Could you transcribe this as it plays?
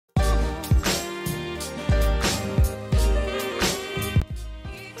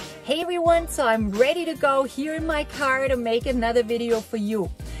Hey everyone, so I'm ready to go here in my car to make another video for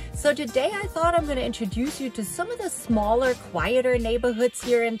you. So today I thought I'm going to introduce you to some of the smaller, quieter neighborhoods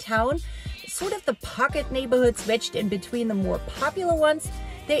here in town. Sort of the pocket neighborhoods wedged in between the more popular ones.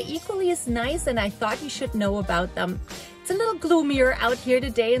 They're equally as nice and I thought you should know about them. It's a little gloomier out here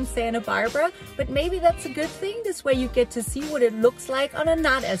today in Santa Barbara, but maybe that's a good thing. This way you get to see what it looks like on a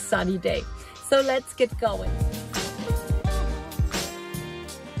not as sunny day. So let's get going.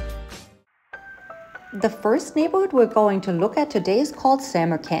 The first neighborhood we're going to look at today is called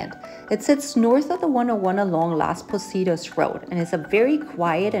Samarkand. It sits north of the 101 along Las Positas Road and is a very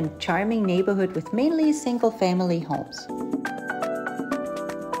quiet and charming neighborhood with mainly single-family homes.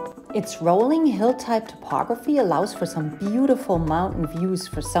 Its rolling hill-type topography allows for some beautiful mountain views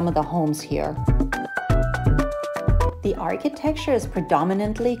for some of the homes here. The architecture is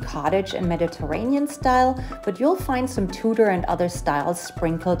predominantly cottage and Mediterranean style, but you'll find some Tudor and other styles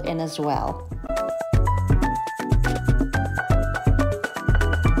sprinkled in as well.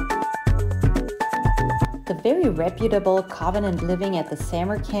 The very reputable Covenant Living at the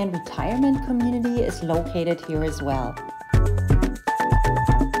Samarkand retirement community is located here as well.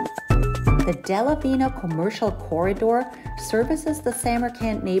 The Della Vina commercial corridor services the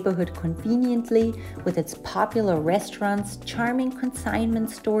Samarkand neighborhood conveniently with its popular restaurants, charming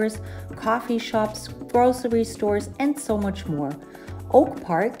consignment stores, coffee shops, grocery stores, and so much more. Oak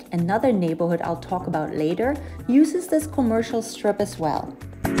Park, another neighborhood I'll talk about later, uses this commercial strip as well.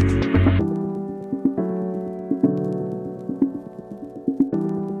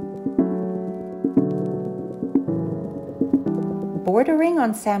 Bordering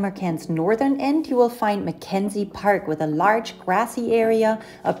on Samarkand's northern end, you will find Mackenzie Park with a large grassy area,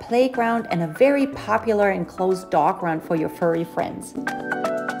 a playground, and a very popular enclosed dog run for your furry friends.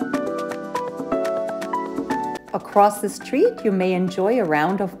 Across the street, you may enjoy a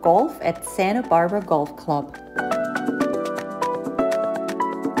round of golf at Santa Barbara Golf Club.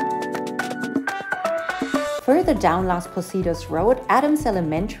 Further down Las Positas Road, Adams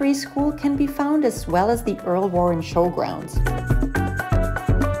Elementary School can be found, as well as the Earl Warren Showgrounds.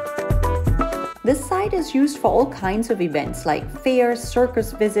 This site is used for all kinds of events like fairs,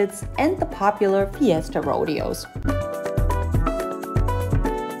 circus visits, and the popular fiesta rodeos.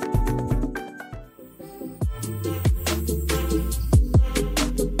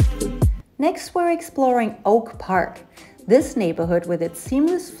 Next, we're exploring Oak Park. This neighborhood, with its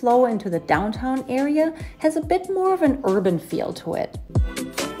seamless flow into the downtown area, has a bit more of an urban feel to it.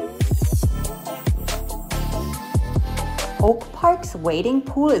 Oak Park's wading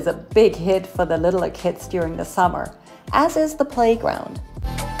pool is a big hit for the littler kids during the summer, as is the playground.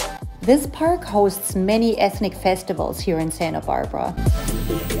 This park hosts many ethnic festivals here in Santa Barbara.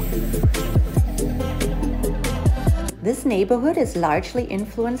 This neighborhood is largely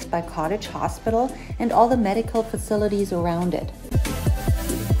influenced by Cottage Hospital and all the medical facilities around it.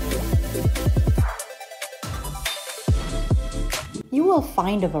 You will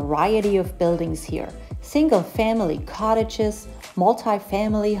find a variety of buildings here. Single-family cottages,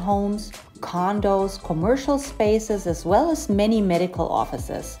 multi-family homes, condos, commercial spaces, as well as many medical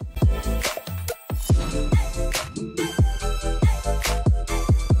offices.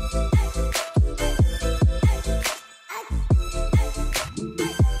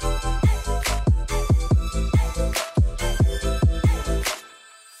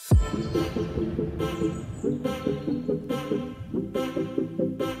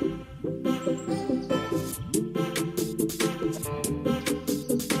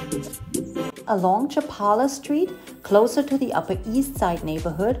 Along Chapala Street, closer to the Upper East Side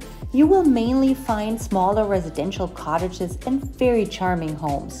neighborhood, you will mainly find smaller residential cottages and very charming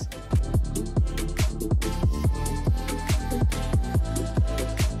homes.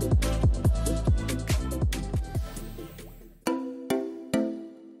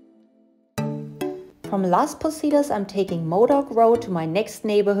 From Las Positas, I'm taking Modoc Road to my next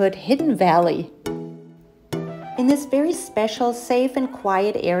neighborhood, Hidden Valley. In this very special, safe and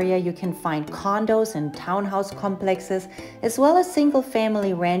quiet area, you can find condos and townhouse complexes, as well as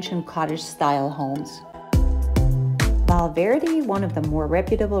single-family ranch and cottage-style homes. Valverde, one of the more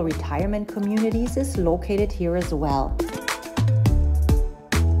reputable retirement communities, is located here as well.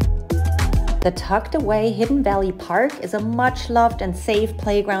 The tucked-away Hidden Valley Park is a much-loved and safe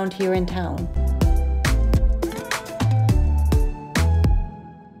playground here in town.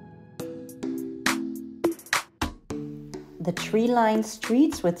 The tree-lined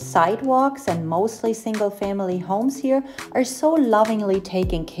streets with sidewalks and mostly single-family homes here are so lovingly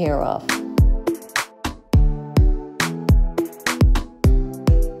taken care of.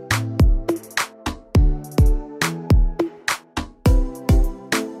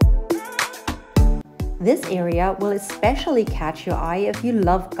 This area will especially catch your eye if you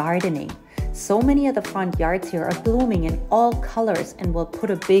love gardening. So many of the front yards here are blooming in all colors and will put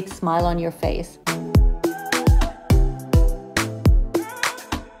a big smile on your face.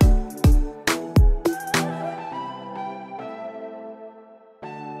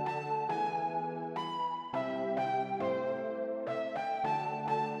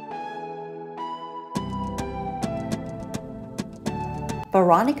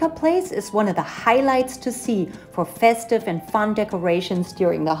 Veronica Place is one of the highlights to see for festive and fun decorations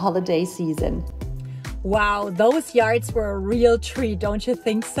during the holiday season. Wow, those yards were a real treat, don't you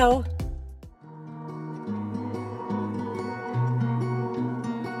think so?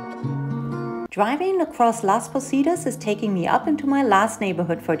 Driving across Las Positas is taking me up into my last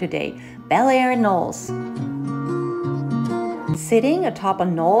neighborhood for today, Bel Air Knolls. Sitting atop a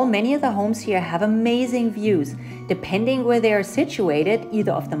knoll, many of the homes here have amazing views, depending where they are situated,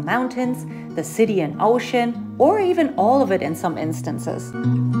 either of the mountains, the city and ocean, or even all of it in some instances.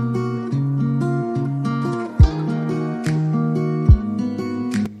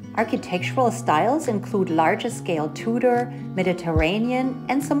 Architectural styles include larger scale Tudor, Mediterranean,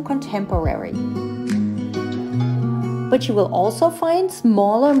 and some contemporary. But you will also find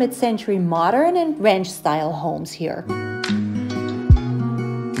smaller mid-century modern and ranch-style homes here.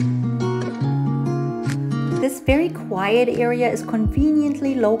 This very quiet area is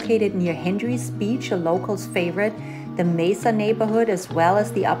conveniently located near Hendry's Beach, a local's favorite, the Mesa neighborhood, as well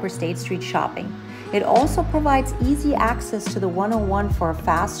as the Upper State Street shopping. It also provides easy access to the 101 for a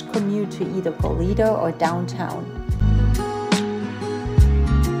fast commute to either Goleta or downtown.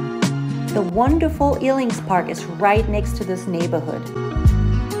 The wonderful Ealings Park is right next to this neighborhood.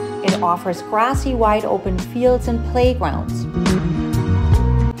 It offers grassy, wide open fields and playgrounds,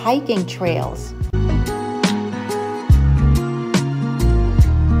 hiking trails,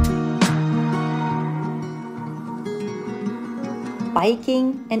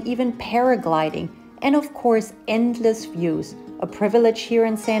 biking, and even paragliding, and of course endless views, a privilege here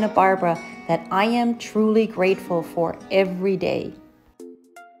in Santa Barbara that I am truly grateful for every day.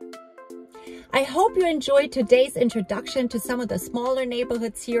 I hope you enjoyed today's introduction to some of the smaller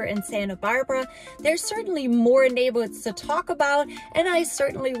neighborhoods here in Santa Barbara. There's certainly more neighborhoods to talk about, and I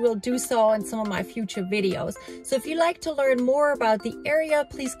certainly will do so in some of my future videos. So if you'd like to learn more about the area,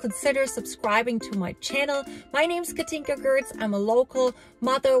 please consider subscribing to my channel. My name's Katinka Gertz. I'm a local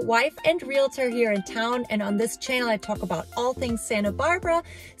mother, wife, and realtor here in town, and on this channel I talk about all things Santa Barbara.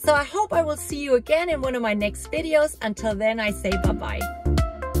 So I hope I will see you again in one of my next videos. Until then, I say bye-bye.